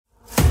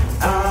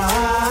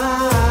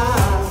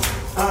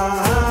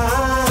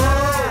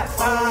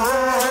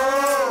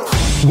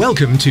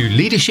Welcome to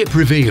Leadership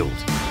Revealed,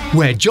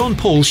 where John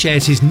Paul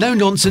shares his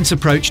no-nonsense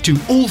approach to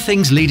all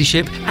things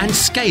leadership and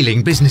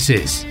scaling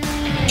businesses.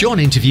 John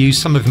interviews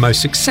some of the most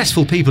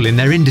successful people in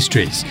their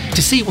industries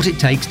to see what it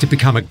takes to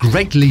become a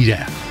great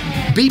leader.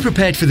 Be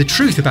prepared for the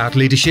truth about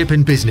leadership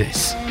and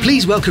business.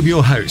 Please welcome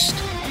your host,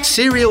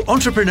 serial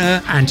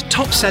entrepreneur and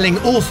top-selling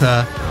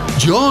author,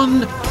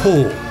 John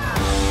Paul.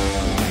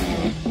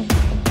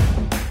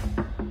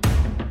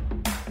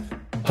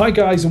 Hi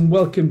guys, and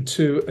welcome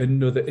to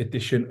another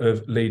edition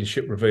of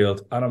Leadership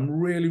Revealed. And I'm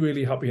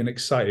really happy and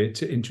excited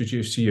to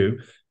introduce to you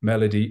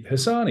Melody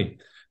Hossaini.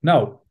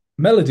 Now,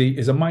 Melody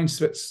is a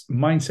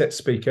mindset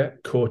speaker,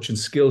 coach and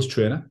skills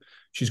trainer.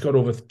 She's got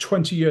over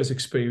 20 years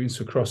experience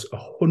across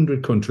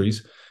 100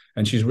 countries,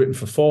 and she's written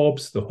for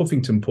Forbes, the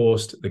Huffington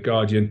Post, The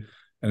Guardian,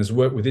 and has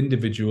worked with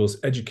individuals,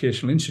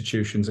 educational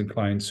institutions and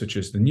clients such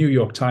as the New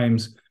York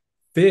Times,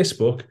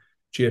 Facebook,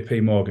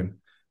 JP Morgan.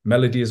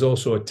 Melody is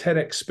also a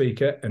TEDx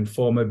speaker and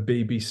former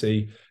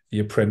BBC The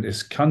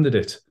Apprentice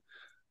candidate.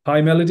 Hi,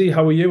 Melody.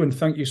 How are you? And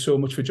thank you so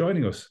much for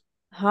joining us.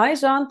 Hi,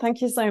 John.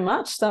 Thank you so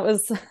much. That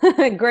was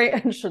a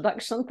great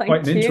introduction. Thank you.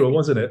 Quite an intro,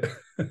 wasn't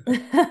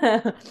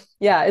it?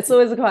 Yeah, it's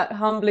always a quite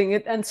humbling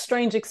and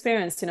strange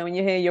experience, when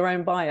you hear your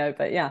own bio.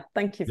 But yeah,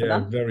 thank you for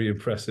that. Very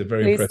impressive.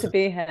 Very Pleased impressive to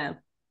be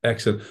here.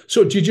 Excellent.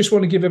 So do you just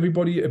want to give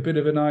everybody a bit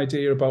of an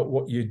idea about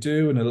what you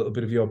do and a little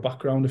bit of your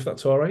background, if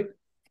that's all right?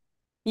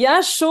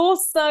 Yeah, sure.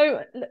 So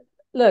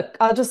look,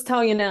 I'll just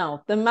tell you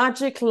now, the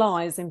magic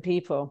lies in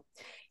people.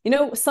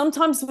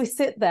 Sometimes we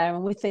sit there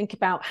and we think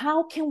about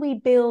how can we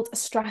build a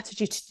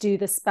strategy to do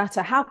this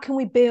better? How can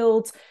we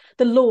build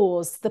the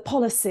laws, the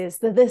policies,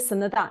 the this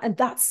and the that? And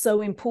that's so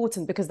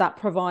important because that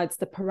provides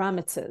the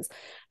parameters.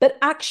 But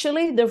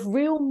actually, the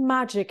real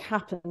magic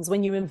happens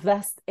when you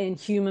invest in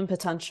human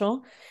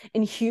potential,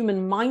 in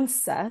human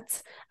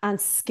mindset and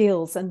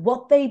skills and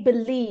what they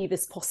believe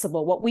is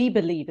possible, what we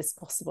believe is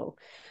possible.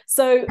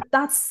 So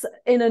that's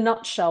in a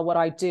nutshell what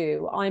I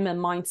do. I'm a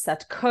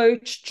mindset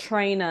coach,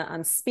 trainer,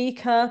 and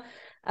speaker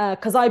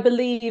because I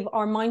believe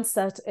our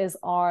mindset is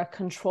our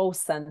control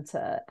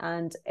center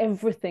and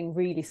everything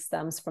really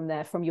stems from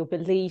there, from your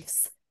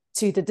beliefs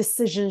to the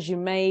decisions you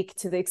make,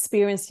 to the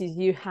experiences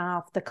you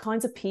have, the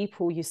kinds of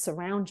people you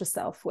surround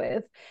yourself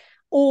with.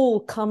 All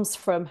comes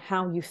from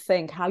how you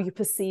think, how you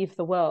perceive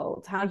the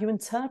world, how you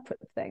interpret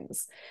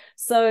things.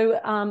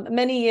 So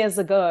many years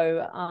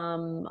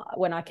ago,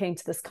 when I came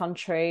to this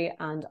country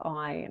and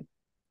I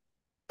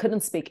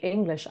couldn't speak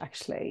English,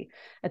 actually,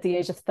 at the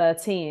age of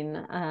 13,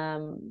 I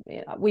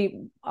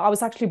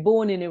was actually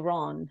born in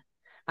Iran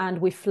and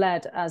we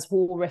fled as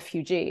war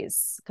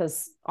refugees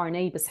because our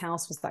neighbor's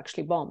house was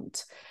actually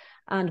bombed.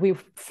 And we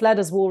fled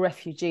as war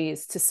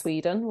refugees to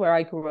Sweden, where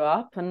I grew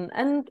up,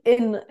 and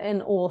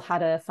in all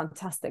had a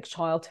fantastic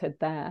childhood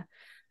there.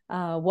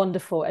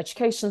 Wonderful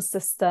education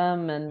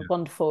system and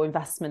wonderful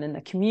investment in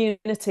the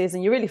communities.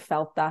 And you really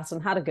felt that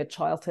and had a good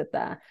childhood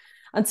there.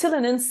 Until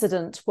an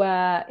incident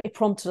where it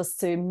prompted us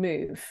to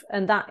move.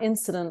 And that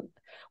incident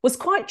was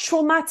quite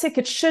traumatic,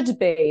 it should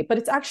be, but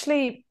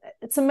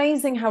it's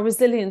amazing how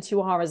resilient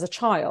you are as a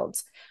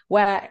child,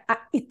 where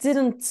it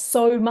didn't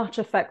so much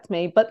affect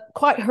me, but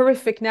quite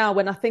horrific now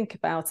when I think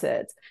about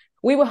it.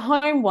 We were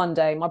home one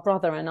day, my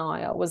brother and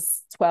I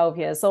was 12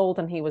 years old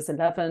and he was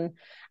 11,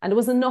 and there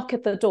was a knock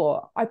at the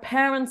door. Our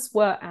parents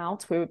were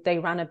out, they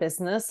ran a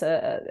business,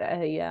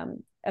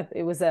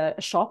 it was a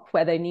shop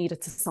where they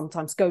needed to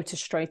sometimes go to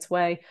straight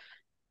away.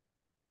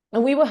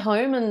 And we were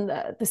home and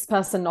this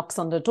person knocks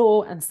on the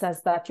door and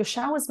says that your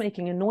shower's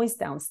making a noise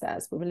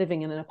downstairs. We were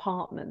living in an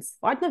apartment.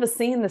 I'd never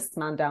seen this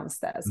man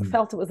downstairs. I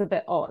felt it was a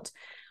bit odd.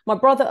 My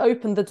brother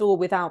opened the door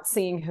without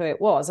seeing who it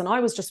was, and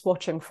I was just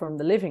watching from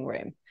the living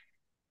room.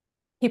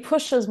 He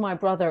pushes my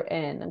brother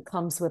in and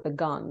comes with a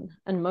gun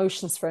and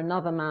motions for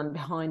another man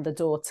behind the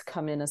door to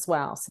come in as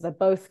well. So they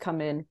both come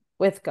in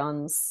with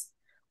guns.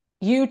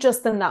 You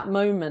just in that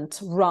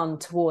moment run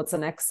towards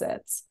an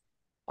exit.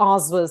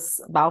 Ours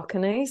was a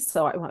balcony,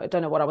 so I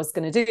don't know what I was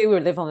going to do. We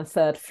live on the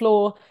third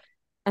floor.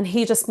 And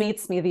he just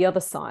meets me the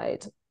other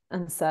side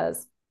and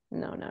says,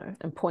 no,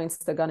 and points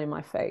the gun in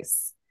my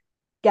face,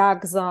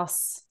 gags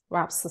us,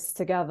 wraps us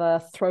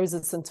together, throws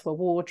us into a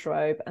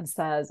wardrobe and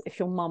says, if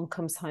your mum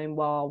comes home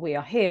while we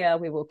are here,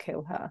 we will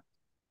kill her,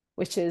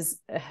 which is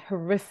a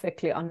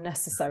horrifically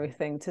unnecessary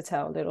thing to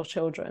tell little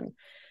children.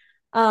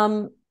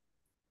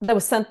 They were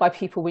sent by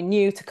people we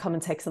knew to come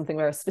and take something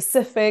very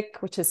specific,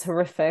 which is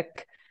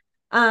horrific.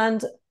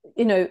 And,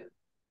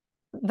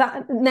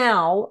 that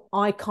now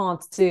I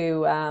can't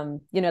do,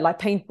 like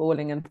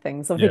paintballing and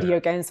things or video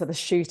games with the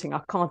shooting.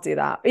 I can't do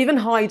that. Even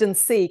hide and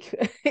seek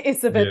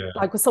is a bit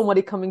like with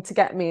somebody coming to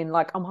get me and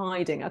like I'm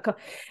hiding.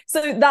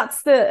 So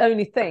that's the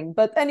only thing.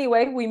 But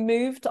anyway, we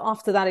moved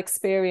after that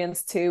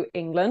experience to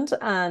England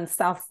and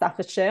South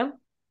Staffordshire.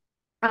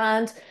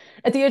 And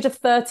at the age of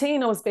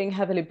 13, I was being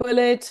heavily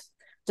bullied.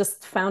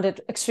 Just found it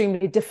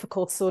extremely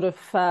difficult sort of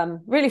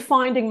really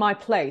finding my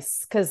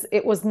place because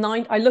it was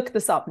I looked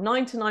this up,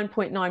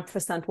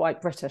 99.9%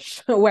 white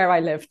British where I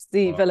lived,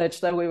 the village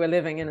that we were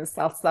living in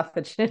South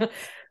Staffordshire.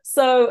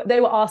 So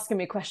they were asking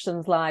me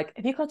questions like,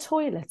 have you got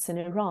toilets in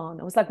Iran?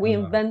 I was like, we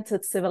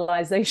invented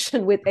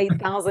civilization with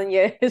 8,000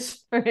 years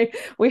history.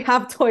 We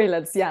have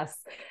toilets, yes.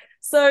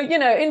 So,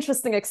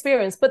 interesting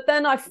experience. But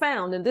then I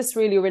found, and this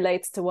really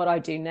relates to what I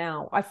do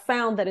now, I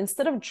found that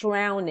instead of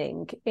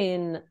drowning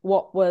in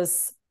what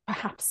was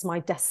perhaps my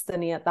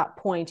destiny at that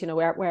point,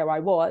 where I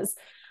was,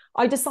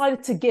 I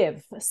decided to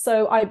give.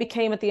 So I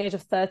became, at the age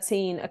of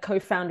 13, a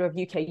co-founder of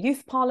UK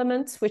Youth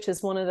Parliament, which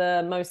is one of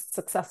the most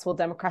successful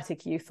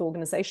democratic youth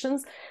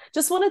organizations.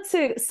 Just wanted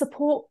to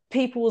support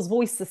people's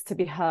voices to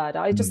be heard.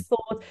 I just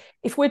thought,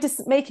 if we're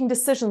just making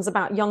decisions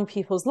about young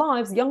people's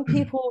lives, young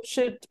people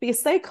should be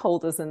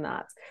stakeholders in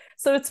that.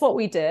 So it's what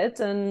we did.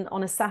 And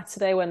on a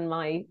Saturday, when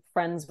my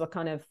friends were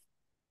kind of,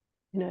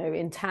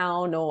 in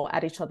town or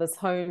at each other's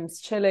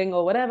homes, chilling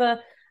or whatever,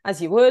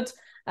 as you would,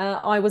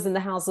 I was in the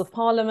House of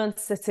Parliament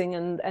sitting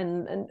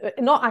and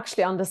not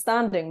actually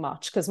understanding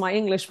much, because my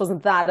English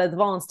wasn't that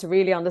advanced to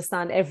really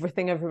understand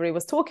everything everybody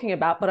was talking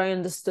about, but I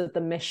understood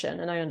the mission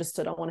and I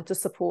understood I wanted to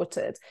support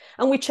it.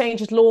 And we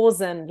changed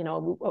laws, and,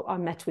 I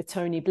met with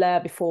Tony Blair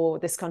before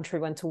this country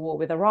went to war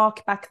with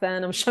Iraq back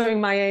then. I'm showing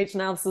my age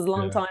now, this is a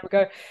long time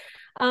ago.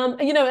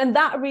 And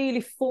that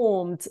really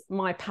formed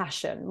my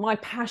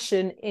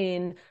passion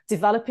in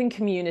developing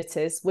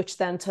communities, which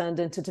then turned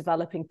into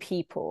developing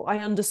people. I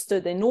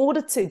understood in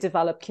order to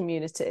develop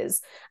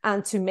communities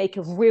and to make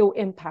a real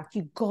impact,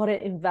 you got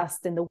to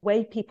invest in the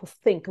way people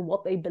think and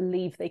what they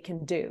believe they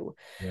can do.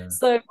 Yeah.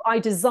 So I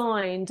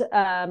designed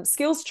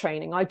skills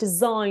training. I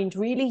designed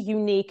really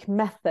unique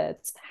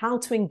methods, how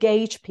to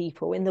engage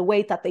people in the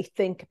way that they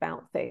think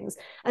about things,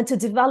 and to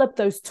develop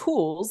those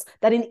tools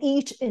that in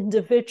each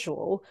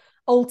individual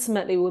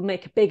ultimately will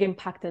make a big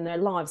impact in their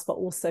lives, but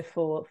also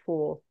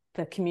for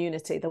the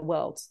community, the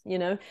world,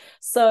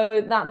 So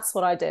that's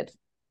what I did.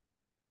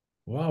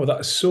 Wow,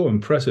 that is so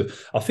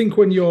impressive. I think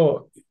when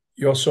you're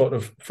sort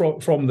of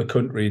from the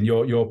country and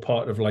you're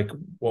part of like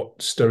what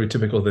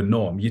stereotypical the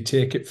norm, you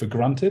take it for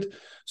granted.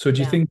 So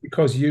do you think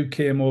because you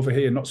came over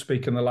here not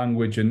speaking the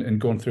language and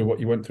going through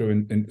what you went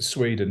through in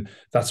Sweden,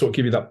 that's what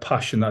gave you that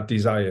passion, that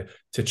desire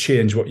to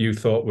change what you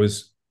thought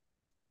was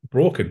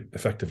broken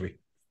effectively?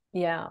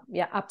 Yeah,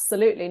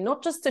 absolutely.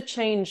 Not just to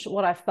change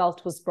what I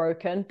felt was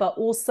broken, but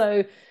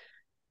also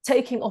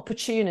taking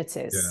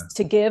opportunities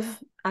to give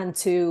and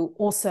to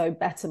also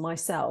better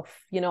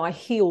myself. I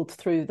healed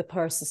through the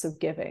process of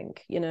giving,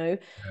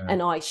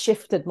 and I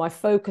shifted my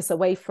focus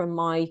away from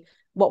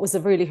what was a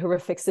really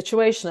horrific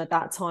situation at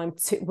that time,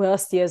 to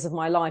worst years of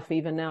my life,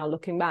 even now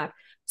looking back,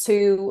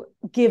 to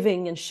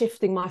giving and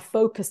shifting my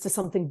focus to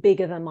something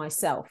bigger than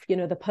myself,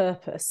 the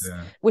purpose,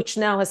 which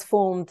now has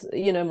formed,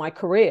 my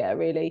career,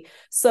 really.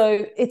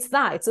 So it's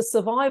a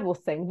survival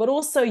thing, but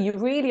also you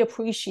really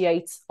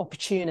appreciate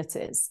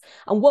opportunities.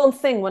 And one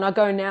thing when I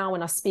go now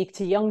and I speak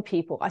to young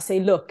people, I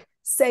say, look,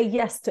 say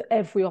yes to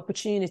every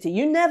opportunity.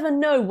 You never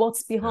know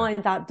what's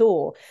behind that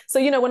door. So,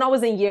 when I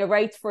was in year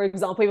 8, for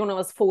example, even when I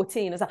was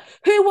 14, I was like,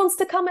 who wants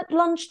to come at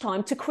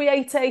lunchtime to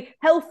create a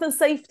health and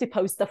safety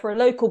poster for a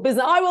local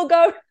business? I will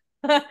go.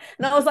 And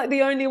I was like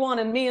the only one,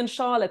 and me and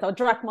Charlotte, I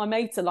dragged my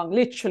mate along,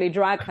 literally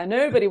dragged her.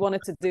 Nobody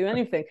wanted to do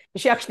anything.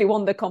 She actually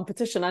won the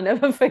competition. I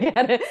never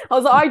forget it. I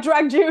was like, I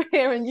dragged you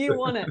here and you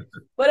won it.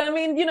 But I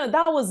mean,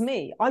 that was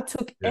me. I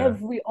took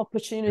every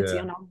opportunity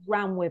and I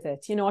ran with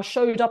it. I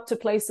showed up to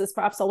places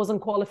perhaps I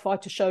wasn't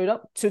qualified to show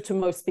up to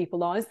most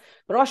people's eyes,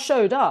 but I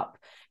showed up.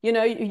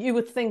 You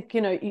would think,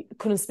 you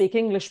couldn't speak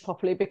English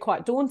properly. It'd be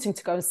quite daunting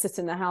to go and sit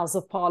in the House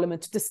of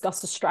Parliament to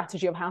discuss a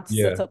strategy of how to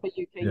set up a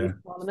UK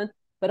Youth Parliament.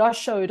 But I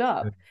showed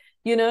up,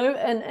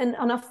 and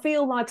I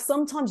feel like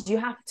sometimes you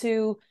have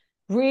to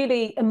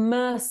really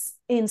immerse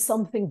in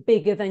something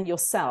bigger than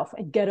yourself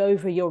and get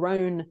over your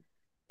own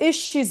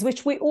issues,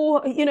 which we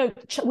all,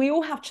 we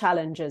all have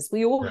challenges.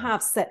 We all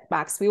have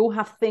setbacks. We all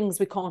have things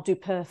we can't do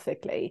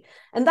perfectly.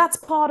 And that's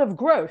part of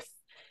growth,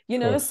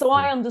 so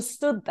I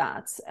understood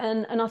that.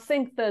 And I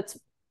think that,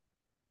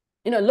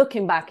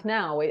 looking back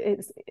now,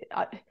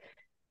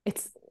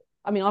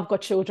 I've got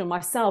children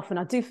myself, and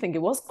I do think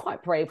it was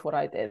quite brave what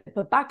I did.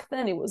 But back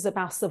then it was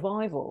about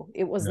survival.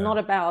 It was not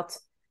about,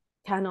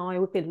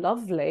 it would be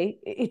lovely.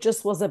 It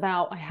just was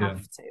about, I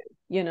have to,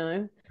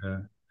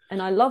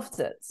 and I loved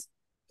it.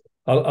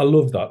 I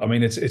love that. I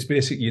mean, it's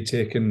basically you're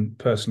taking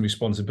personal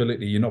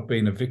responsibility. You're not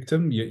being a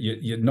victim.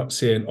 You're not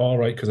saying, all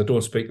right, because I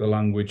don't speak the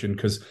language and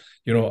because,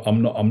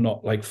 I'm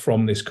not like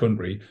from this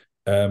country,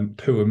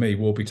 poor me,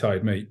 woe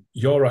betide me.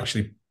 You're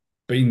actually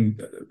being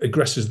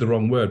aggressive is the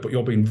wrong word, but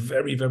you're being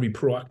very, very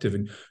proactive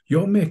and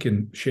you're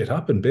making shit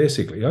happen,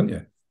 basically, aren't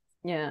you?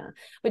 Yeah.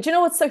 But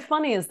what's so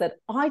funny is that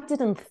I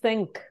didn't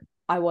think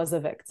I was a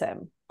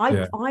victim.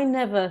 I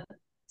never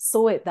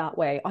saw it that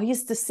way. I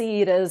used to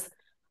see it as,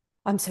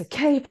 I'm so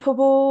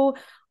capable.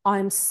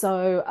 I've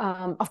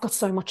got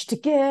so much to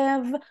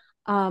give.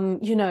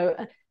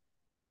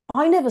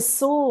 I never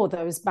saw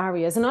those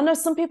barriers. And I know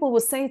some people will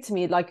say to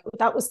me, like,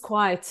 that was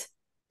quite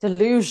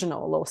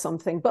delusional or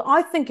something, but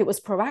I think it was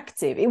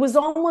proactive. It was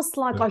almost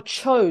like I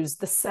chose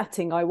the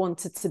setting I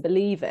wanted to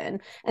believe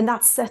in, and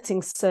that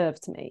setting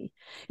served me,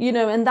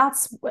 and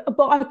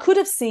but I could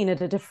have seen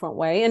it a different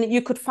way, and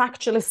you could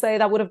factually say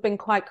that would have been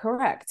quite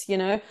correct.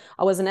 I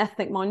was an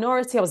ethnic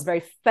minority. I was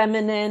very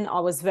feminine. I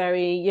was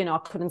very, I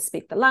couldn't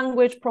speak the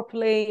language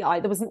properly.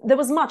 There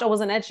was much. I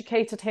wasn't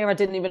educated here. I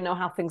didn't even know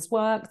how things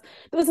worked.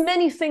 There was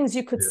many things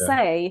you could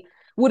say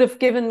would have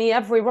given me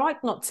every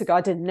right not to go.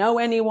 I didn't know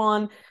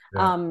anyone.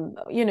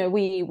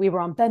 We were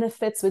on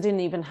benefits. We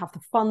didn't even have the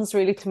funds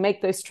really to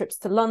make those trips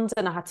to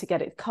London. I had to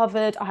get it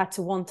covered. I had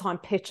to one time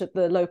pitch at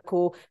the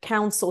local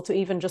council to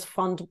even just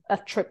fund a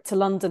trip to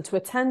London to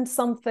attend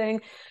something.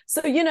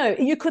 So,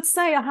 you could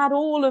say I had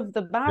all of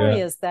the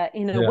barriers there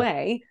in a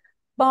way,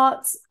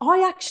 but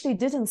I actually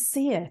didn't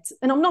see it.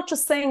 And I'm not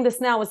just saying this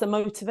now as a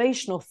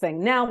motivational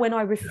thing. Now, when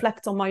I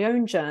reflect on my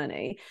own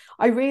journey,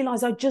 I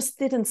realize I just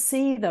didn't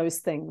see those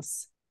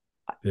things.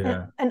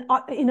 And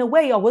in a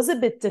way, I was a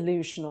bit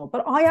delusional.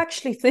 But I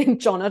actually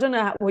think, John, I don't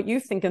know what you're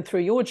thinking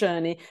through your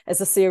journey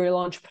as a serial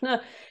entrepreneur.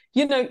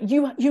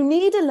 You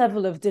need a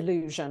level of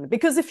delusion,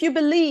 because if you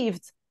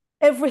believed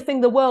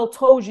everything the world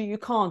told you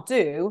can't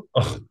do,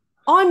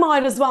 I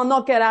might as well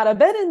not get out of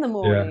bed in the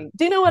morning.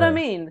 Do you know what I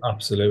mean?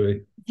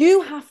 Absolutely.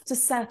 You have to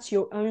set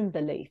your own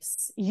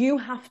beliefs. You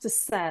have to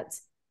set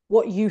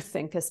what you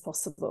think is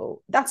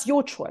possible. That's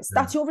your choice.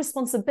 That's your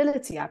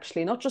responsibility,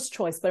 actually, not just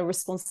choice, but a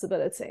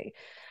responsibility.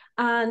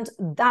 And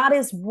that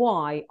is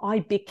why I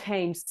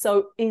became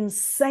so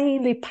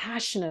insanely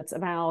passionate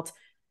about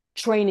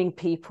training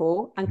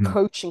people and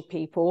coaching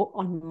people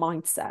on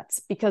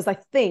mindsets, because I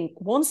think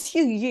once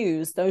you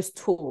use those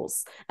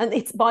tools, and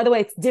it's, by the way,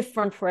 it's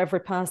different for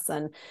every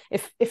person.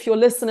 If your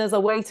listeners are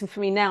waiting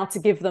for me now to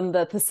give them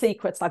the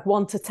secrets, like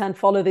 1 to 10,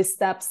 follow these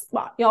steps,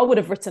 well, I would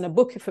have written a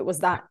book if it was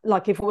that,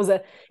 like if it was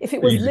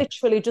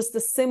literally just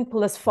as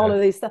simple as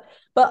follow these steps.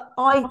 But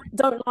I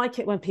don't like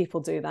it when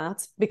people do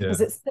that,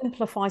 because it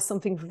simplifies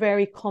something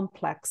very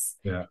complex.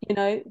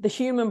 The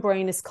human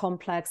brain is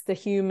complex. The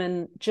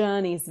human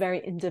journey is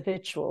very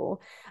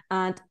individual,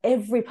 and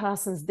every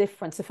person's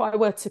different. If I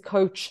were to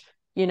coach,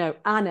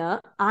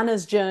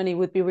 Anna's journey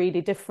would be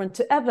really different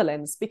to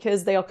Evelyn's,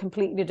 because they are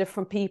completely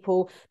different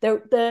people.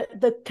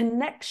 The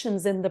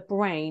connections in the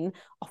brain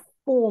are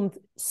formed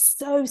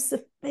so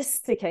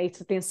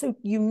sophisticatedly and so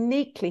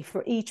uniquely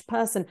for each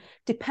person,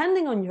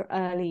 depending on your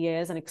early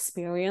years and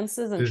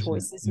experiences and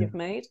choices you've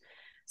made.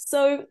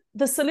 So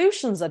the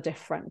solutions are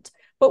different.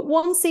 But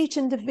once each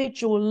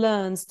individual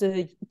learns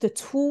the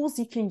tools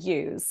you can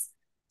use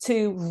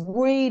to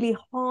really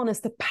harness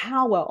the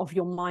power of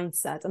your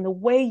mindset and the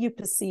way you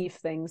perceive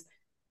things,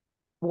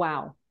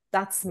 wow,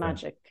 that's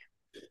magic.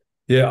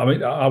 Yeah, I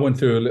mean, I went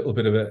through a little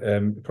bit of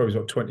it, probably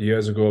about 20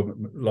 years ago.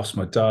 Lost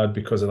my dad.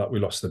 Because of that, we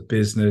lost the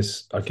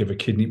business. I gave a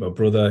kidney to my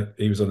brother.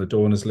 He was on the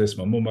donors list.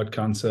 My mum had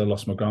cancer.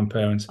 Lost my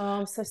grandparents. Oh,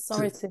 I'm so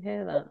sorry to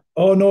hear that.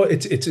 Oh no,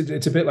 it's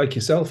a bit like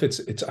yourself.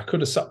 It's I could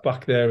have sat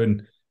back there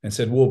and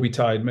said, "Woe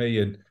betide me,"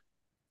 and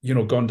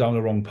gone down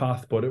the wrong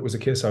path. But it was a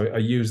case I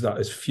used that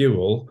as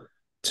fuel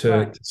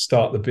to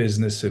start the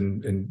business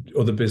and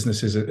other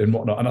businesses and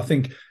whatnot. And I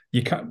think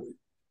you can't.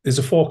 There's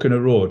a fork in a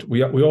road.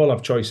 We all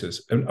have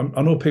choices. And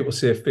I know people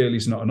say failure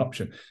is not an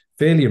option.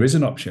 Failure is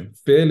an option.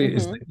 Failure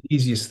is the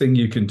easiest thing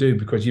you can do,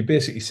 because you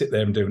basically sit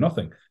there and do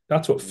nothing.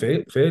 That's what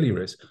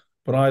failure is.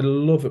 But I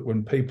love it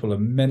when people are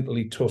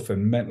mentally tough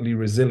and mentally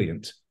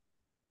resilient.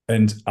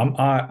 And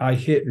I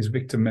hate this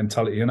victim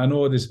mentality. And I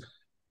know there's,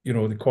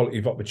 the quality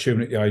of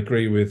opportunity I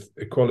agree with,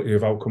 the quality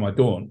of outcome I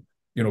don't,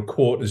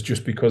 quotas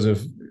just because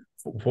of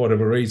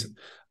whatever reason.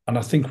 And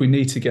I think we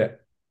need to get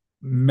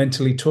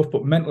mentally tough,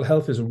 but mental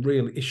health is a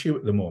real issue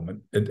at the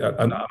moment, and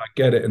I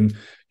get it. And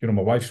my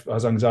wife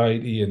has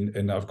anxiety,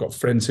 and I've got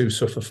friends who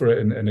suffer for it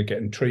and are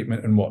getting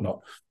treatment and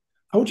whatnot.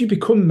 How would you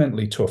become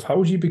mentally tough? How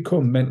would you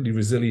become mentally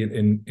resilient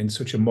in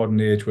such a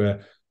modern age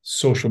where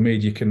social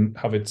media can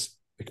it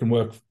can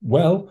work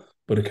well,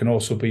 but it can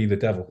also be the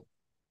devil?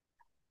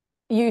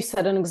 You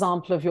said an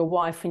example of your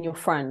wife and your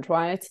friend,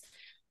 right?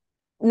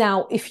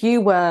 Now, if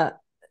you were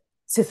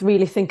to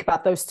really think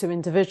about those two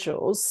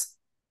individuals,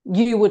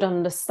 you would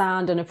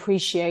understand and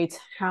appreciate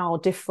how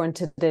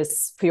different it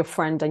is for your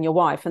friend and your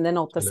wife, and they're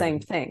not the same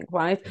thing,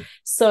 right?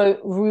 So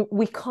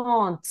we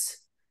can't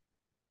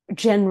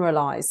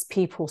generalize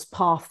people's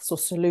paths or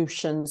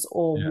solutions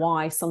or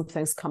why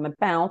something's come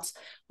about.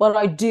 But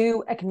I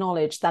do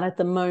acknowledge that at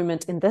the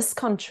moment in this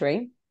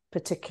country,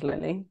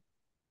 particularly,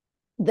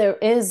 it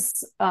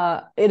is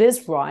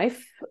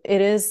rife.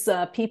 It is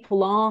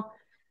people are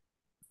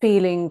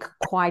feeling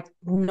quite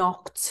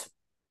knocked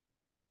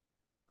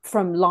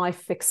from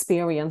life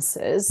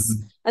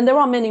experiences. And there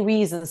are many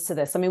reasons to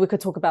this. I mean, we could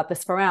talk about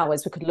this for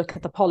hours. We could look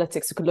at the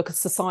politics, we could look at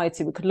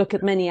society, we could look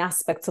at many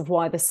aspects of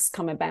why this has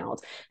come about.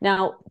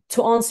 Now,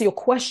 to answer your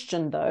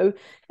question, though,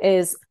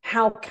 is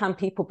how can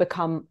people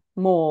become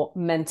more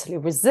mentally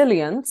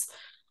resilient?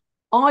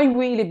 I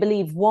really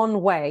believe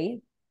one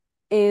way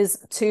is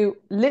to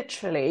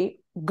literally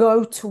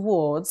go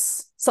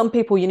towards, some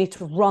people you need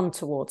to run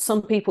towards,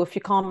 some people, if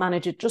you can't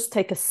manage it, just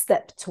take a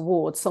step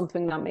towards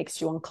something that makes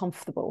you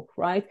uncomfortable,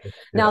 right? Yeah,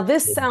 Now,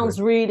 this sounds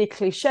really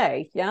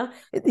cliche, yeah?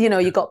 You know,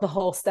 you got the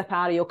whole step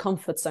out of your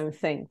comfort zone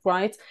thing,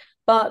 right?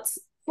 But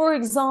for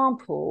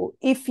example,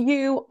 if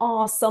you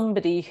are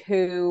somebody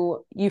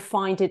who you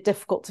find it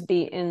difficult to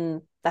be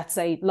in, let's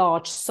say,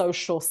 large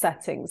social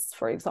settings,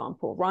 for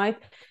example,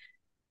 right?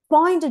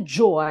 Find a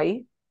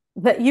joy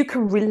that you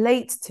can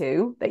relate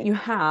to, that you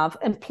have,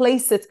 and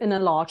place it in a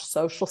large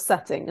social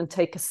setting and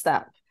take a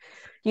step.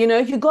 You know,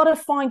 you got to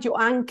find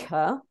your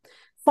anchor.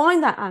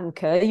 Find that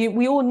anchor.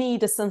 We all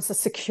need a sense of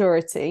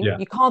security. Yeah.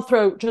 You can't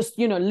throw just,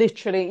 you know,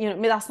 literally, you know, I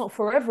mean, that's not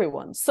for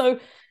everyone. So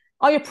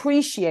I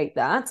appreciate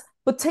that,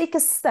 but take a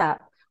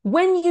step.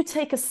 When you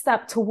take a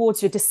step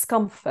towards your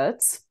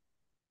discomfort,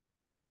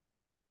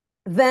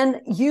 then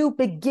you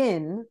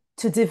begin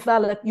to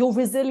develop, your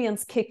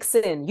resilience kicks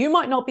in. You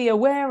might not be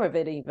aware of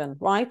it even,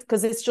 right?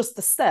 Because it's just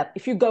a step.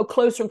 If you go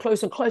closer and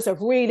closer and closer,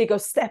 really go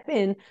step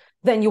in,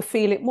 then you'll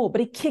feel it more, but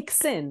it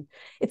kicks in.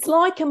 It's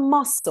like a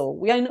muscle.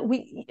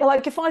 We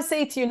like, if I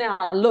say to you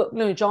now, look,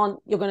 no, John,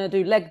 you're going to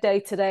do leg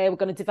day today. We're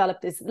going to develop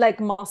this leg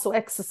muscle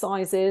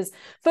exercises.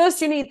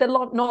 First, you need the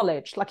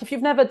knowledge. Like if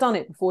you've never done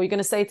it before, you're going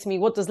to say to me,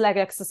 what does leg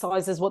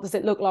exercises? What does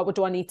it look like? What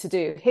do I need to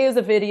do? Here's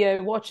a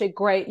video, watch it.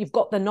 Great. You've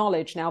got the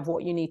knowledge now of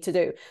what you need to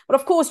do. But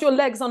of course, your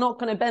legs are not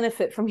going to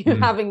benefit from you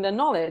having the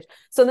knowledge.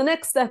 So the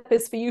next step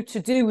is for you to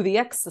do the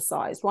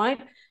exercise, right?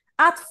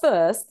 At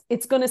first,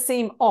 it's going to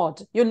seem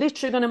odd. You're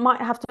literally going to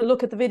might have to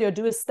look at the video,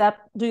 do a step,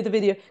 do the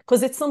video,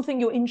 because it's something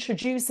you're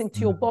introducing to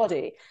your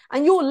body.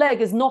 And your leg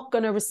is not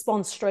going to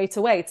respond straight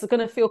away. It's going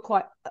to feel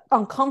quite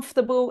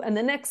uncomfortable. And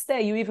the next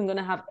day, you're even going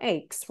to have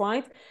aches,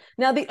 right?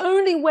 Now, the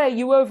only way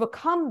you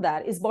overcome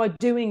that is by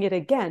doing it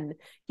again.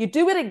 You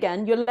do it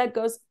again, your leg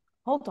goes,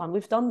 hold on,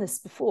 we've done this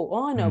before.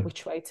 Oh, I know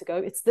which way to go.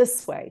 It's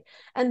this way.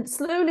 And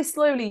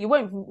slowly, you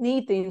won't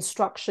need the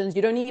instructions.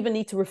 You don't even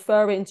need to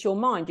refer it into your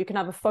mind. You can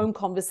have a phone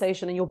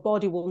conversation and your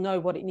body will know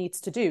what it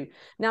needs to do.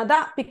 Now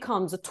that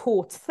becomes a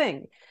taught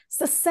thing. It's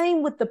the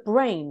same with the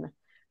brain.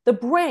 The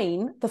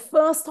brain, the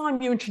first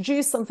time you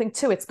introduce something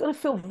to it, it's going to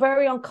feel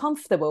very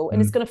uncomfortable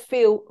and it's going to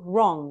feel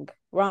wrong,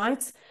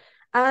 right?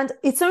 And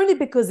it's only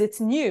because it's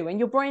new and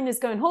your brain is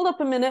going, hold up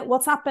a minute,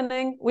 what's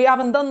happening? We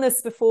haven't done this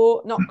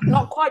before,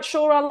 not quite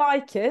sure I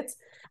like it.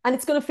 And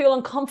it's going to feel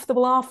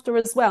uncomfortable after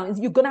as well. And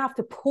you're going to have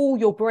to pull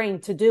your brain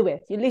to do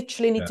it. You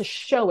literally need to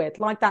show it,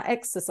 like that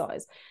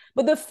exercise.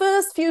 But the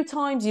first few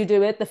times you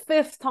do it, the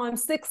fifth time,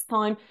 sixth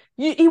time,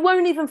 you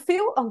won't even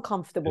feel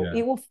uncomfortable.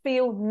 It will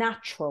feel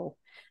natural.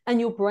 And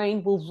your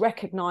brain will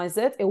recognize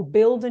it. It will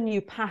build a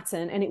new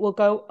pattern and it will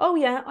go, oh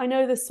yeah, I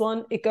know this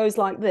one. It goes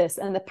like this.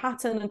 And the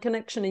pattern and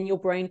connection in your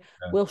brain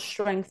will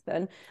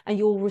strengthen and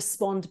you'll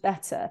respond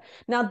better.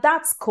 Now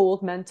that's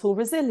called mental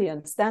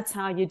resilience. That's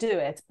how you do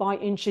it, by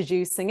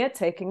introducing it,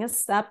 taking a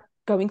step,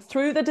 going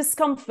through the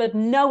discomfort,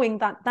 knowing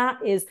that that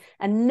is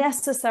a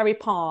necessary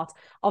part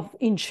of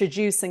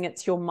introducing it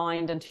to your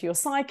mind and to your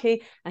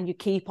psyche, and you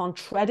keep on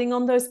treading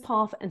on those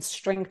paths and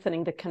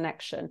strengthening the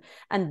connection.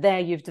 And there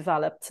you've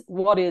developed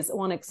what is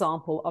one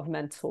example of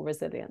mental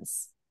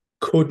resilience.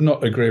 Could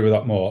not agree with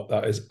that more.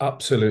 That is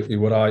absolutely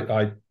what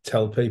I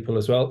tell people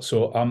as well.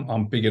 So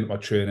I'm big into my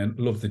training,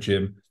 love the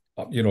gym,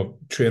 you know,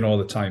 train all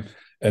the time.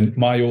 And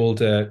my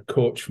old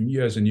coach from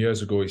years and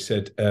years ago, he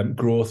said,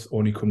 growth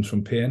only comes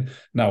from pain.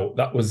 Now,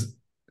 that was,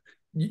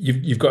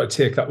 you've got to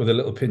take that with a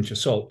little pinch of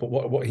salt. But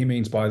what he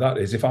means by that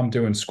is if I'm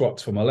doing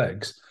squats for my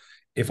legs,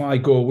 if I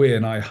go away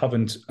and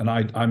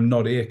I'm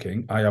not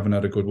aching, I haven't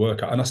had a good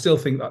workout. And I still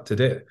think that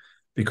today,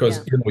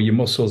 because you know, your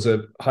muscles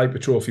are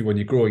hypertrophy when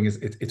you're growing,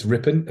 it's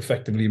ripping.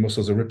 Effectively, your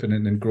muscles are ripping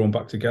and growing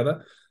back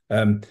together.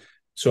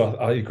 So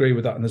I agree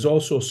with that. And there's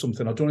also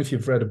something, I don't know if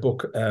you've read a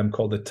book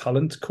called The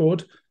Talent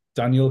Code,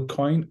 Daniel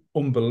Coyne,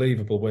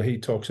 unbelievable, where he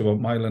talks about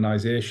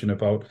myelinization,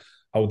 about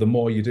how the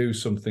more you do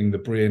something, the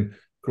brain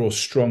grows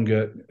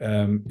stronger,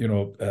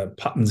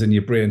 patterns in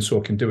your brain, so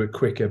it can do it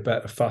quicker,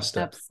 better,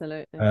 faster.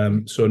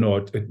 Absolutely. So no,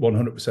 it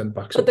 100%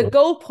 backs but up. But the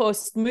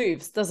goalpost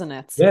moves, doesn't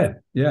it?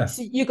 Yeah.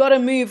 So you got to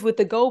move with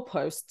the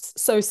goalposts.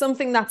 So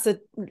something that's a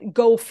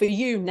goal for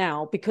you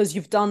now, because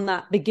you've done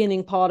that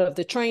beginning part of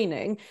the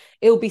training,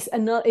 it'll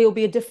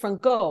be a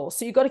different goal.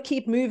 So you got to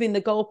keep moving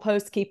the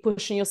goalpost, keep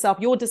pushing yourself.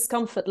 Your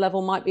discomfort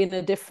level might be in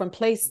a different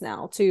place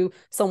now to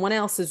someone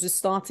else who's just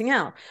starting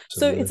out.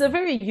 Absolutely. So it's a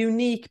very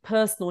unique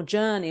personal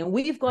journey, and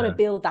we've got to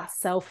build that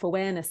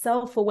self-awareness.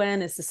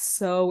 Self-awareness is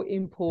so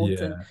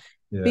important.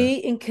 Be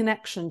in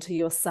connection to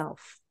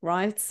yourself,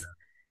 right?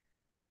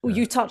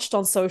 You touched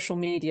on social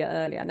media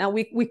earlier. Now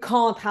we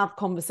can't have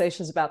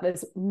conversations about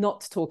this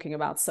not talking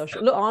about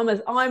social. Look,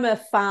 I'm a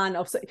fan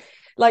of,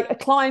 like, a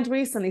client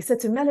recently said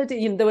to Melody,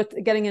 you know, they were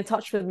getting in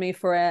touch with me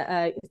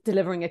for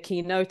delivering a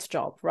keynote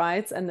job,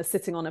 right? And they're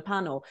sitting on a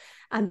panel,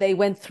 and they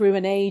went through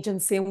an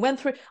agency and went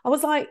through. I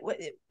was like,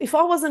 if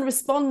I wasn't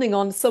responding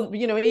on some,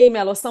 you know, an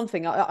email or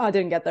something, I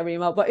didn't get their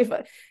email, but if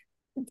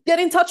get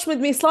in touch with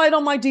me, slide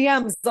on my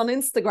DMs on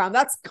Instagram.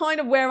 That's kind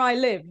of where I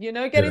live,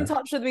 get in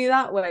touch with me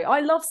that way.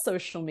 I love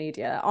social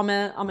media. I'm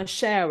a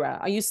sharer.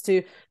 I used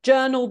to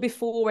journal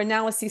before, and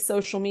now I see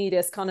social media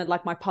as kind of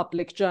like my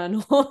public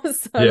journal.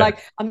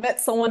 Like, I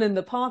met someone in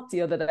the park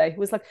the other day who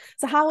was like,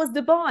 so how was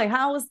Dubai?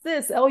 How was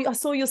this? Oh, I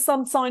saw your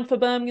son signed for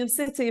Birmingham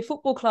City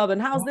Football Club.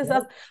 And how's this?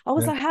 I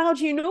was like, how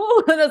do you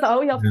know? And I was like,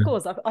 oh yeah, of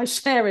course. I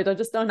share it. I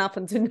just don't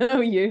happen to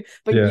know you,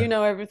 but you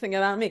know everything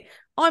about me.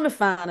 I'm a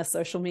fan of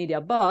social media,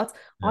 but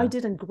I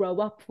didn't grow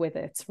up with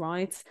it,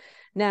 right?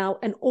 Now,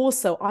 and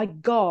also I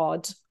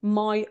guard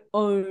my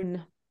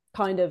own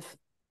kind of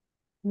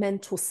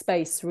mental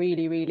space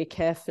really, really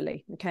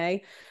carefully,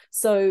 okay?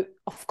 So,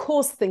 of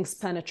course, things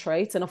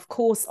penetrate, and of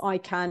course, I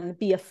can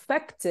be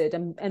affected,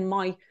 and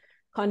my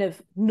kind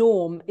of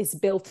norm is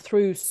built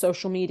through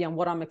social media and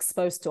what I'm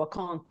exposed to. I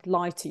can't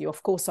lie to you.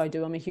 Of course I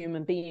do. I'm a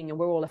human being, and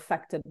we're all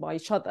affected by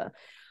each other.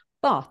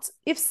 But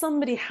if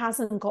somebody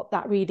hasn't got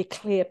that really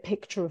clear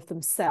picture of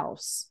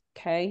themselves,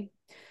 okay,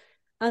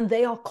 and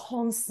they are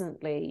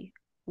constantly,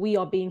 we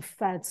are being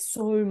fed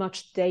so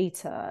much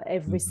data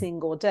every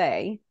single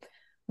day,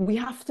 we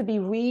have to be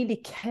really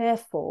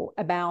careful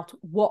about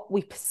what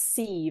we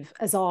perceive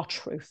as our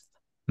truth,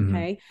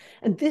 okay?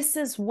 And this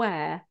is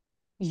where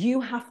you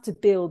have to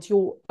build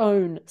your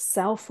own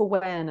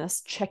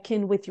self-awareness, check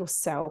in with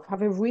yourself,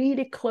 have a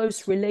really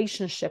close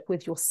relationship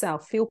with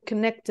yourself, feel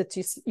connected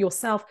to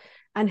yourself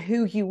and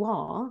who you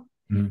are,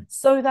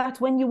 so that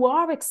when you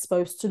are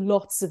exposed to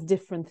lots of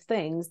different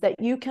things, that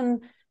you can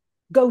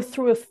go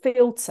through a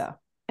filter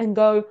and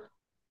go,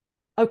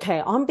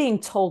 okay, I'm being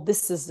told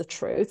this is the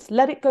truth.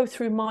 Let it go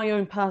through my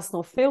own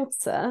personal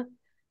filter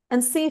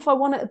and see if I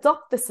want to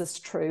adopt this as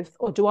truth,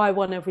 or do I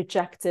want to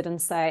reject it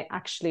and say,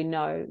 actually,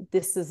 no,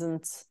 this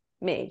isn't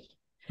me.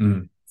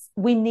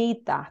 We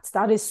need that.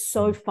 That is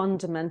so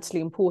fundamentally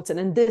important.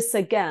 And this,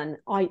 again,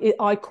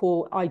 I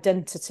call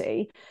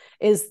identity,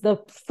 is the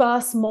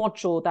first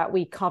module that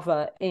we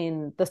cover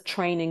in the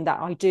training that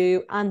I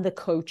do and the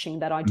coaching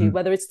that I do,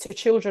 whether it's to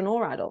children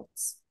or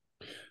adults.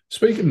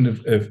 Speaking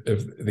of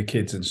the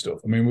kids and stuff,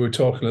 I mean, we were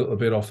talking a little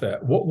bit off there.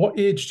 What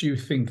age do you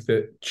think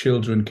that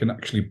children can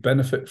actually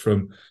benefit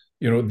from,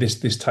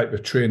 this type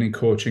of training,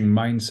 coaching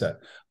mindset?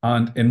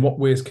 And in what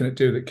ways can it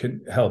do that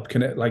can help?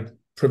 Can it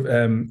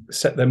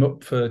set them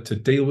up to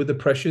deal with the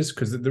pressures?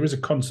 Because there is a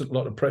constant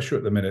lot of pressure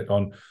at the minute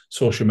on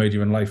social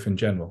media and life in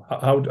general.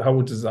 How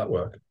does that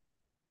work?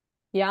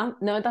 Yeah,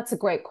 no, that's a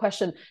great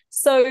question.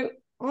 So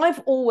I've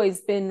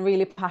always been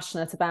really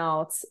passionate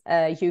about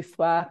youth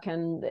work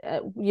and,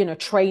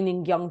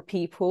 training young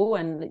people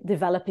and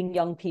developing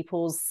young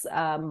people's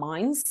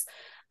minds,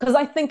 because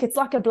I think it's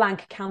like a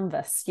blank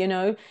canvas,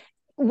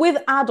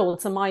 With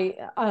adults, and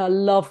I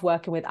love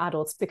working with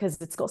adults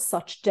because it's got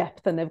such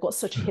depth and they've got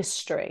such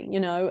history,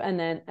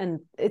 and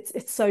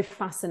it's so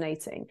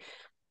fascinating.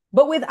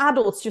 But with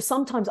adults, you're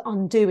sometimes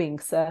undoing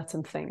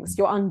certain things.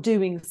 You're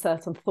undoing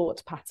certain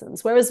thought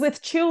patterns. Whereas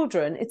with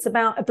children, it's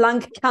about a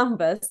blank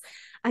canvas,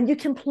 and you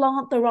can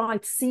plant the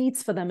right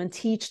seeds for them and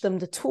teach them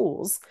the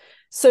tools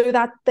so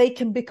that they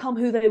can become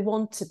who they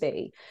want to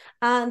be.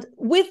 And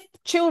with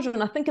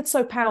children, I think it's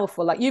so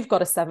powerful. Like, you've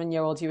got a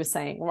 7-year-old, you were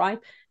saying, right?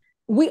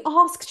 We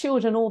ask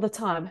children all the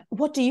time,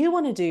 what do you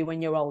want to do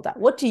when you're older?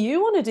 What do you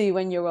want to do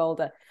when you're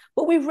older?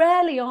 But we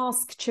rarely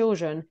ask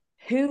children,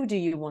 who do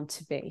you want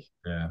to be?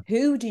 Yeah.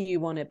 Who do you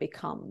want to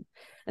become?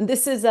 And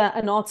this is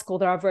an article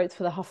that I wrote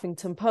for the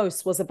Huffington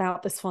Post, was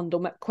about this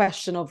fundamental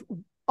question of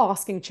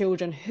asking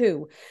children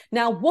who.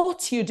 Now,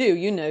 what you do,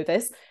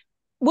 this,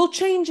 will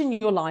change in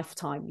your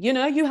lifetime.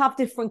 You have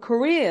different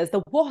careers.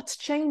 The what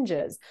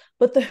changes,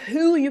 but the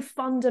who you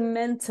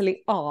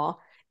fundamentally are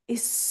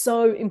is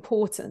so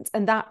important,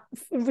 and that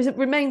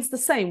remains the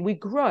same. We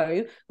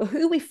grow, but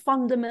who we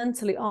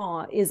fundamentally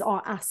are is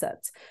our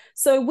asset.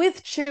 So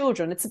with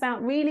children, it's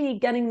about really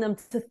getting them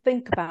to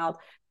think about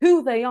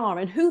who they are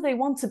and who they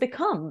want to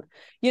become,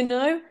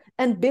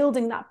 and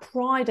building that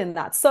pride in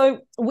that.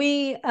 So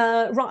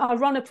I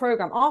run a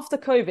program after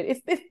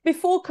COVID. If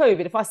before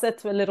COVID, if I said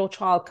to a little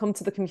child, come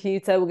to the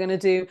computer, we're going to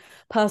do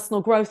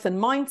personal growth and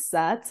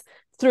mindset,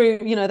 through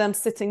them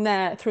sitting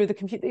there through the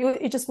computer,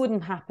 it just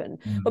wouldn't happen.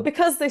 But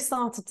because they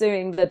started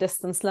doing the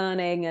distance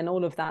learning and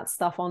all of that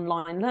stuff,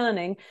 online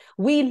learning,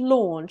 we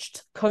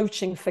launched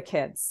Coaching for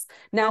Kids.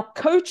 Now,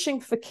 Coaching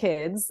for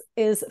Kids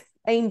is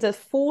aimed at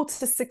 4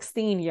 to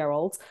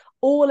 16-year-olds,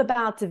 all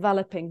about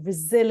developing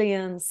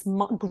resilience,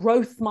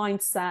 growth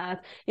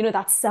mindset,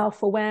 that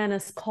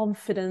self-awareness,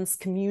 confidence,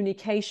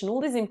 communication, all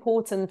these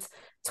important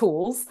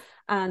tools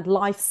and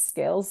life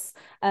skills.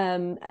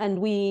 And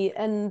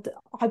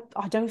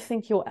I don't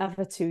think you're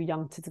ever too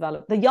young to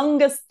develop. The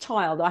youngest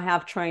child I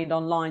have trained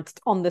online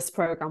on this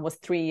program was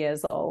 3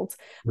 years old,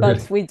 really?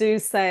 But we do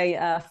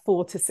say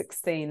 4 to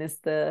 16 is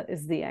the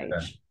age. Yeah.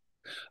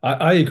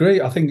 I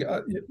agree. I think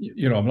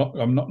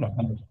I'm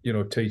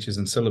not teachers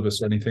and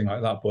syllabus or anything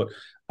like that, but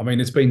I mean,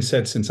 it's been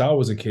said since I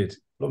was a kid.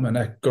 Look, my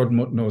neck, God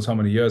knows how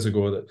many years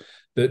ago,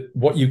 that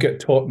what you get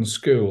taught in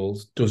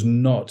schools does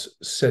not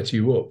set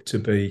you up to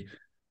be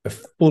a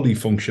fully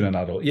functioning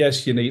adult.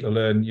 Yes, you need to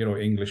learn,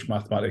 English,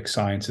 mathematics,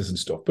 sciences and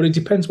stuff, but it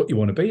depends what you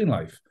want to be in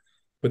life.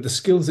 But the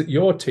skills that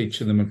you're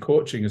teaching them and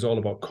coaching is all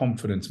about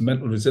confidence,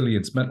 mental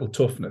resilience, mental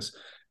toughness,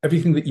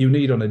 everything that you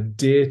need on a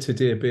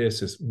day-to-day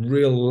basis,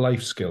 real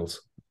life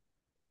skills.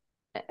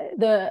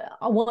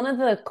 One of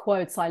the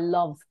quotes I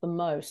love the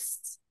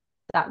most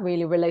that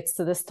really relates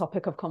to this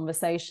topic of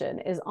conversation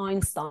is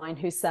Einstein,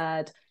 who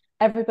said,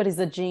 everybody's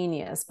a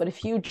genius, but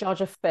if you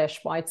judge a fish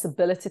by its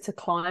ability to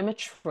climb a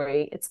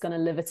tree, it's going to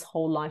live its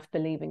whole life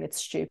believing it's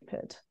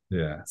stupid.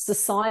 Yeah.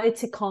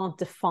 Society can't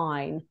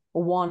define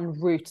one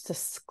route to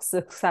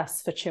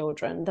success for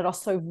children that are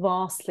so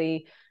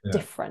vastly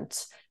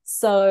different.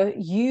 So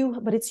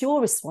but it's your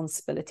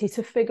responsibility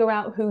to figure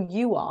out who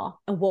you are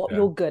and what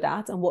you're good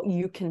at and what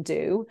you can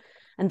do.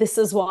 And this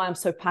is why I'm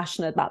so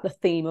passionate about the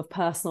theme of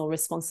personal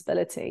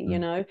responsibility,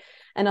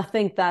 and I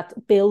think that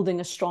building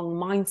a strong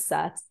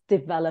mindset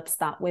develops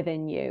that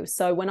within you.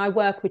 So when I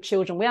work with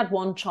children, we had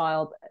one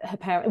child, her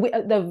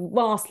parent, they're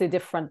vastly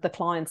different, the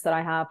clients that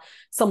I have.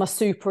 Some are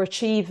super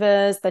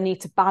achievers, they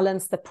need to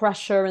balance the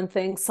pressure and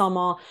things. Some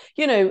are,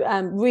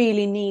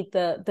 really need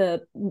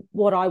the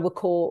what I would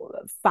call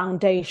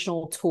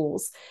foundational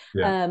tools.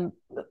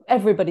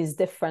 Everybody's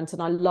different,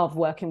 and I love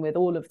working with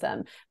all of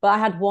them. But I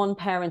had one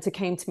parent who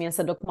came to me and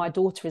said, look, my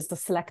daughter is the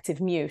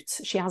selective mute.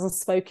 She hasn't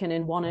spoken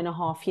in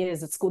 1.5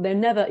 years at school. They've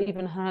never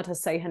even heard her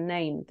say her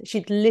name.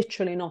 She'd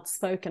literally not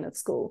spoken at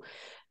school.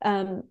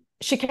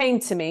 She came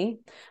to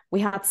me.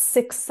 We had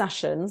 6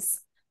 sessions.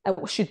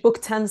 She'd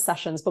booked 10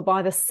 sessions, but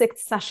by the 6th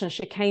session,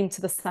 she came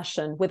to the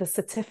session with a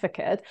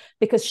certificate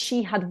because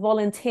she had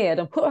volunteered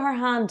and put her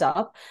hand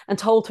up and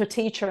told her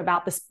teacher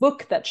about this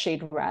book that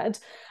she'd read.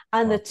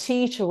 And the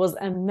teacher was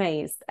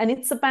amazed. And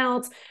it's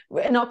about,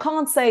 and I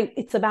can't say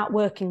it's about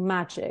working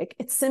magic.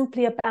 It's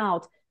simply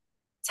about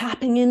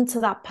tapping into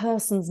that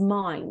person's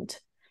mind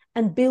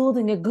and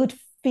building a good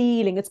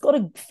feeling. It's got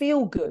to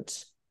feel good.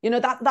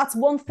 That's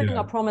one thing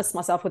I promised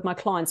myself with my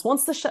clients.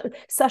 Once the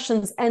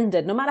sessions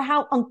ended, no matter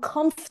how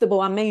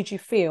uncomfortable I made you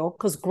feel,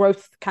 because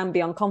growth can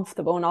be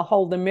uncomfortable, and I'll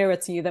hold a mirror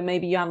to you that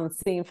maybe you haven't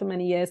seen for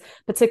many years,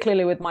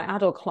 particularly with my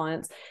adult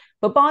clients.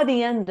 But by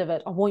the end of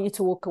it, I want you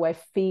to walk away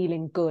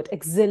feeling good,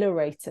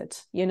 exhilarated,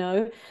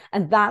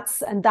 and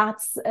that's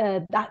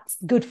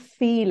good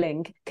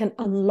feeling can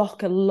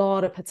unlock a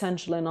lot of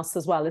potential in us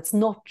as well. It's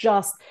not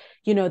just,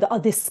 the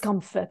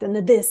discomfort and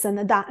the this and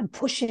the that and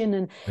pushing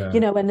and,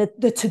 and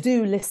the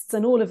to-do lists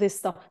and all of this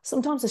stuff.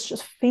 Sometimes it's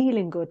just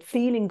feeling good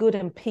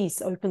and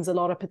peace opens a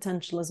lot of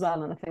potential as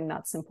well. And I think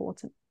that's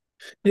important.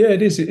 Yeah,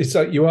 it is. It's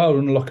like you are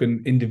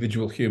unlocking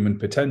individual human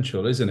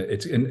potential, isn't it?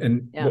 It's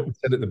what we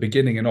said at the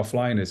beginning and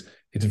offline is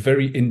it's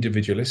very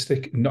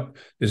individualistic.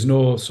 There's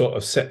no sort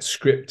of set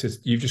script.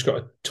 You've just got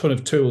a ton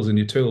of tools in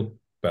your tool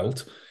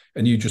belt,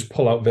 and you just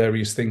pull out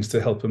various things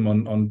to help them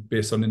on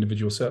based on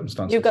individual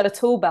circumstances. You've got a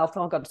tool belt.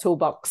 I've got a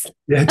toolbox.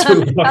 Yeah,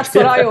 toolbox. That's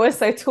what I always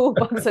say.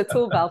 Toolbox. A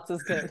tool belt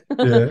is good.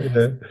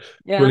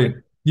 Yeah.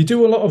 Brilliant. You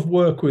do a lot of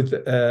work with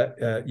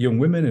young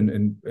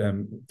women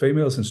and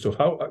females and stuff.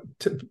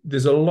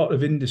 There's a lot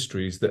of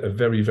industries that are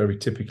very, very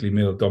typically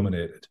male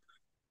dominated.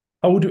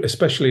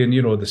 Especially in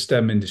the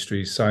STEM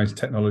industries, science,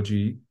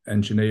 technology,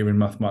 engineering,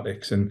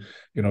 mathematics, and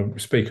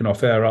speaking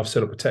off air, I've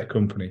set up a tech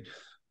company,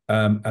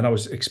 and I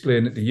was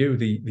explaining to you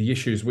the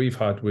issues we've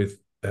had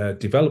with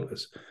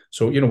developers.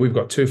 So we've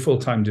got 2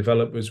 full-time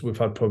developers. We've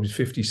had probably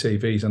 50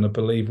 CVs, and I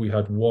believe we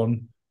had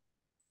 1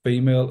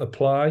 female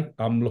apply.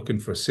 I'm looking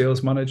for a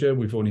sales manager.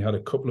 We've only had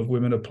a couple of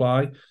women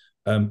apply.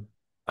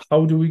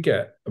 How do we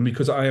get, and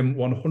because I am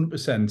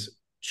 100%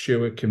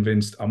 sure,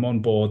 convinced, I'm on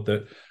board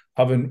that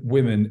having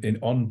women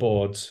on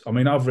boards, I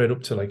mean, I've read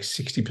up to like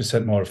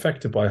 60% more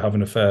effective by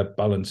having a fair,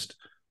 balanced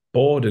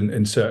board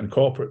in certain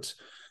corporates.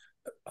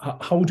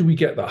 How do we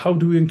get that? How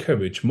do we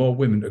encourage more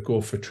women to go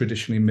for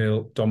traditionally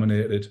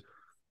male-dominated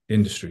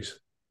industries?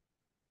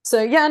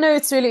 So,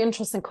 it's a really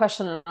interesting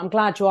question, and I'm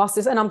glad you asked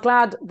this, and I'm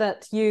glad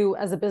that you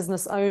as a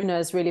business owner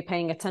is really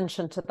paying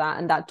attention to that,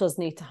 and that does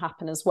need to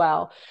happen as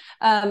well.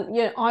 I'm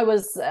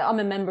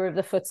a member of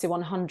the FTSE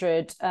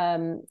 100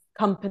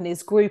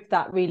 companies group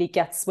that really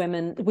gets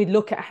women. We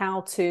look at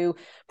how to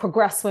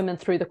progress women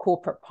through the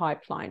corporate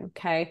pipeline,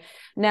 okay?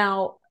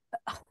 Now,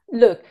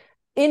 look,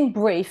 in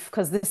brief,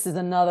 because this is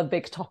another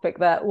big topic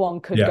that one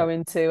could go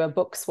into a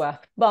book's worth,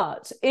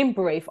 but in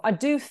brief, I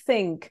do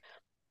think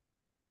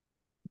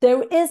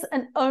there is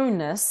an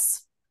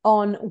onus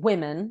on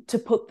women to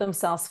put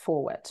themselves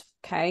forward,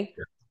 okay?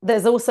 Yeah.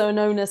 There's also an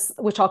onus,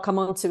 which I'll come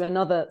on to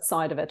another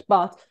side of it.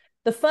 But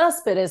the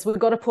first bit is we've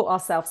got to put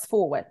ourselves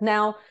forward.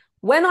 Now,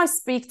 when I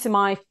speak to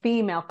my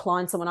female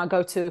clients and when I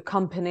go to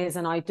companies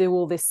and I do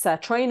all this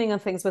training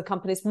and things with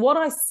companies, what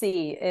I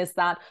see is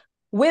that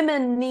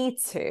women need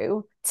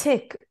to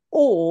tick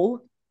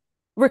all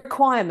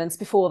requirements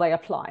before they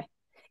apply.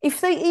 If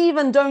they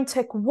even don't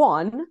tick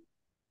one,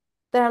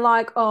 they're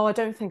like, oh, I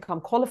don't think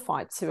I'm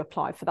qualified to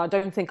apply for that. I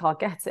don't think I'll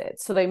get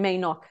it. So they may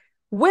not.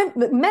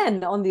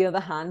 Men, on the other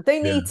hand,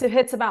 they need to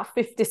hit about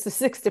 50 to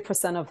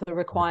 60% of the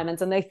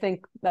requirements, and they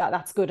think that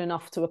that's good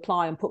enough to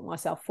apply and put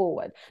myself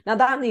forward. Now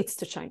that needs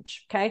to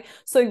change. Okay.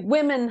 So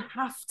women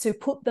have to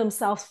put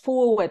themselves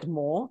forward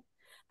more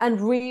and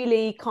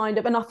really kind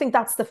of, and I think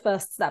that's the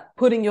first step,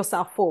 putting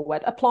yourself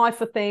forward, apply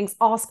for things,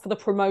 ask for the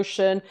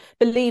promotion,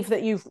 believe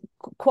that you've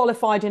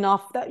qualified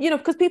enough, that,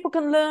 because people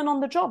can learn on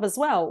the job as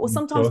well. Or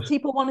sometimes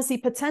people want to see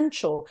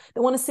potential.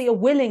 They want to see a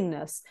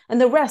willingness, and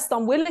the rest,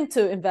 I'm willing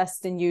to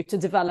invest in you to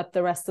develop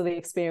the rest of the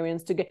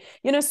experience to get,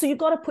 so you've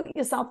got to put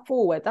yourself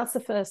forward. That's the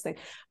first thing.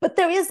 But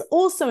there is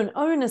also an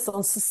onus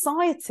on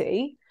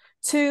society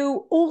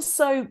to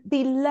also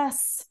be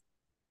less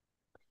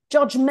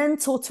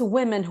judgmental to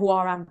women who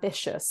are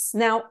ambitious.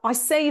 Now, I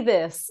say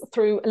this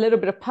through a little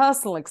bit of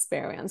personal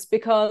experience,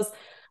 because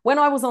when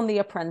I was on The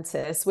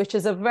Apprentice, which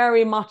is a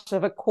very much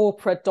of a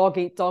corporate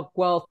dog-eat-dog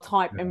world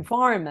type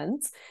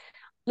environment,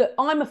 look,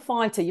 I'm a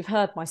fighter. You've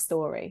heard my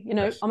story.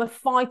 I'm a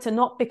fighter,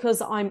 not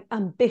because I'm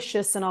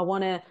ambitious and I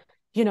want to,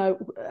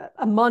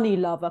 a money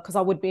lover, because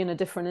I would be in a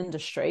different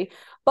industry,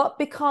 but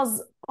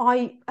because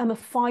I am a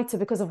fighter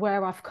because of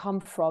where I've come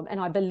from, and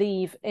I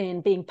believe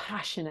in being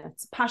passionate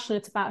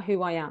about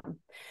who I am.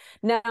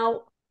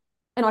 Now,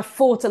 and I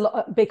fought a lot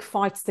of big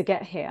fights to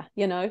get here,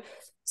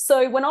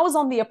 So when I was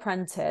on The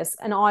Apprentice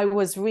and I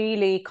was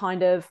really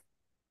kind of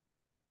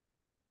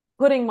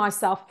putting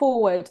myself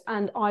forward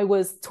and I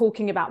was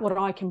talking about what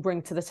I can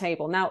bring to the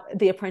table. Now,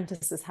 The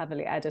Apprentice is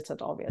heavily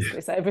edited,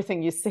 obviously. So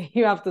everything you see,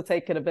 you have to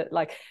take it a bit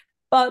like,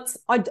 but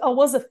I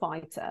was a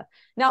fighter.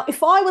 Now,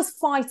 if I was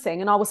fighting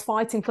and I was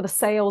fighting for the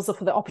sales or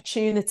for the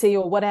opportunity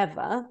or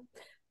whatever,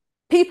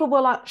 people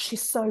were like,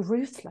 she's so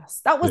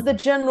ruthless. That was the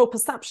general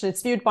perception.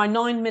 It's viewed by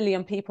 9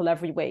 million people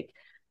every week.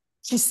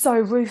 She's so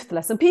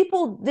ruthless. And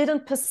people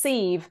didn't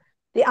perceive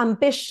the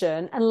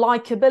ambition and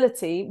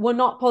likability were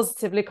not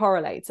positively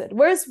correlated.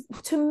 Whereas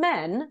to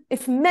men,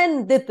 if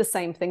men did the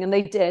same thing, and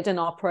they did in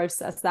our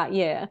process that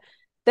year,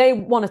 they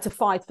wanted to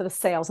fight for the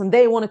sales and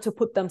they wanted to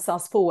put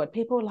themselves forward.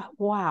 People were like,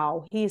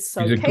 wow, he's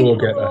so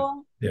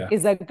capable.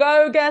 He's a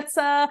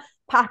go-getter,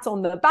 pat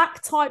on the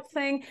back type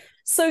thing.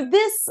 So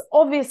this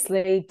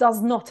obviously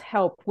does not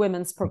help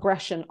women's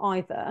progression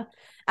either.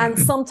 And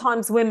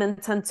sometimes women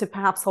tend to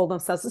perhaps hold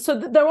themselves. So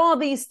there are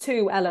these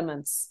two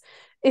elements.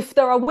 If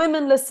there are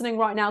women listening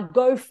right now,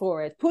 go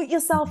for it. Put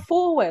yourself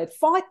forward.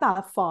 Fight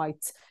that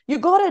fight. You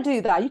got to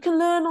do that. You can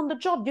learn on the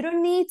job. You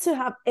don't need to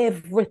have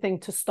everything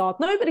to start.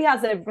 Nobody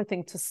has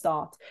everything to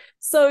start.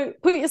 So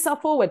put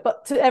yourself forward.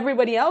 But to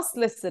everybody else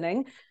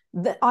listening,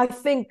 I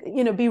think,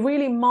 be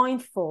really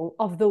mindful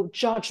of the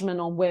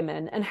judgment on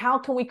women, and how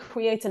can we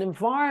create an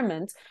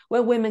environment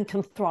where women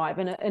can thrive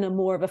in a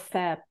more of a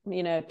fair,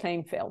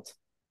 playing field.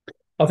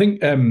 I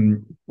think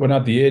when I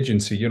had the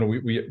agency,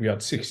 we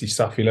had 60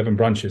 staff, 11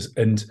 branches,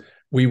 and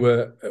we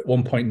were at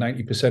one point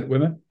 90%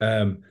 women.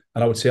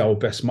 And I would say our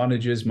best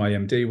managers, my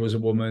MD was a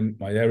woman,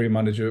 my area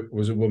manager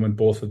was a woman,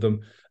 both of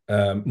them.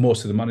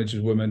 Most of the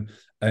managers were women.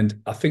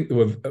 And I think there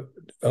were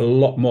a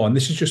lot more, and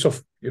this is just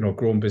off,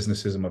 growing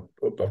businesses, and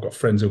I've got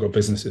friends who've got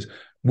businesses.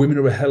 Women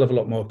are a hell of a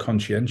lot more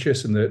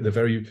conscientious, and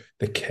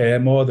they care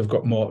more. They've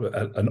got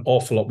an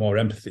awful lot more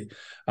empathy.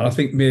 And I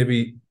think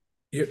maybe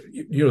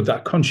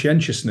that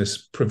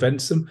conscientiousness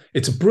prevents them.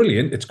 It's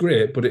brilliant, it's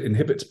great, but it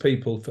inhibits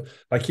people.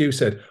 Like you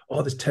said,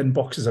 there's 10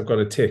 boxes I've got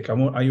to tick. I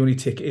only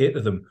tick 8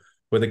 of them.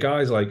 Where the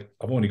guy's like,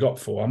 I've only got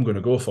 4. I'm going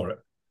to go for it.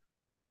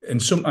 And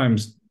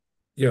sometimes,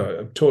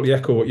 I totally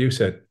echo what you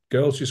said.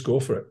 Girls, just go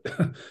for it.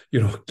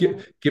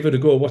 Give it a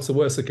go. What's the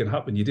worst that can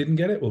happen? You didn't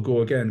get it? Well, go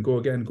again, go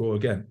again, go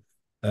again.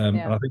 And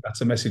I think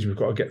that's a message we've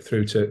got to get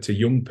through to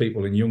young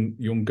people and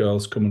young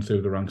girls coming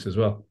through the ranks as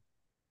well.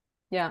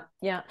 Yeah.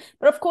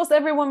 But of course,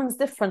 every woman's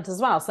different as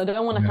well. So I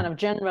don't want to kind of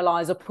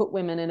generalize or put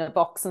women in a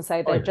box and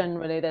say they're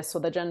generally this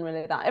or they're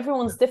generally that.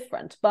 Everyone's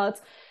different. But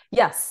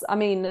yes, I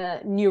mean,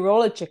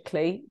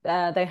 neurologically,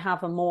 they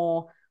have a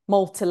more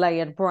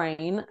multi-layered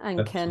brain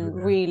and can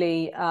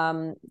really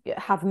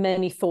have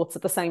many thoughts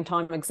at the same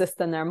time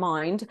exist in their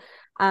mind.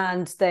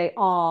 And they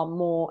are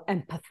more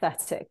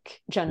empathetic,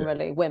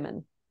 generally,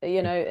 women,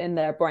 in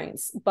their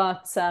brains.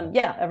 But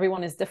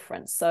everyone is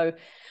different. So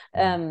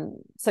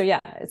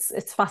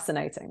it's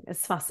fascinating.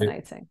 It's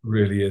fascinating. It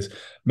really is.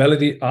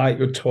 Melody, I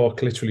could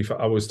talk literally for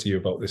hours to you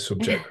about this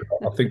subject.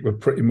 I think we're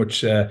pretty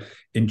much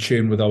in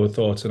tune with our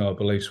thoughts and our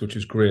beliefs, which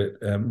is great.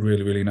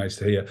 Really, really nice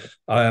to hear.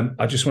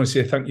 I just want to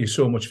say thank you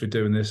so much for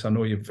doing this. I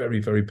know you're very,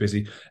 very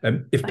busy.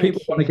 If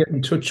people want to get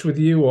in touch with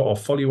you or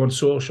follow you on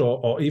social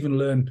or even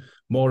learn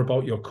more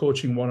about your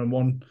coaching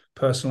one-on-one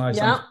personalized,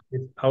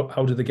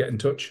 how do they get in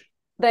touch?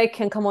 They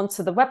can come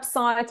onto the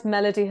website,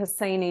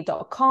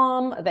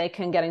 melodyhossaini.com. They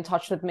can get in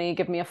touch with me,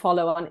 give me a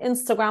follow on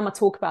Instagram. I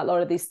talk about a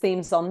lot of these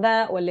themes on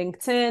there, or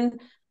LinkedIn.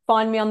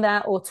 Find me on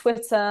there, or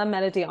Twitter,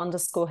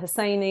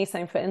 melody_Hossaini,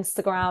 same for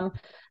Instagram.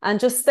 And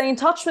just stay in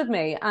touch with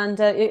me. And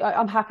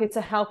I'm happy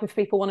to help if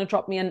people want to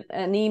drop me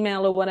an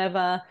email or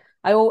whatever.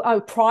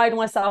 I pride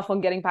myself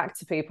on getting back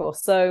to people.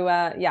 So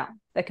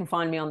they can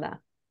find me on there.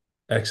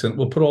 Excellent.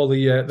 We'll put all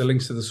the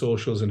links to the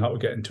socials and how to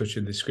get in touch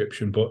in the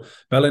description. But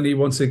Melanie,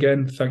 once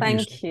again, thank you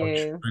so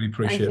much. Really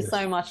appreciate it. Thank you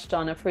so much,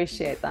 John. I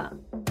appreciate that.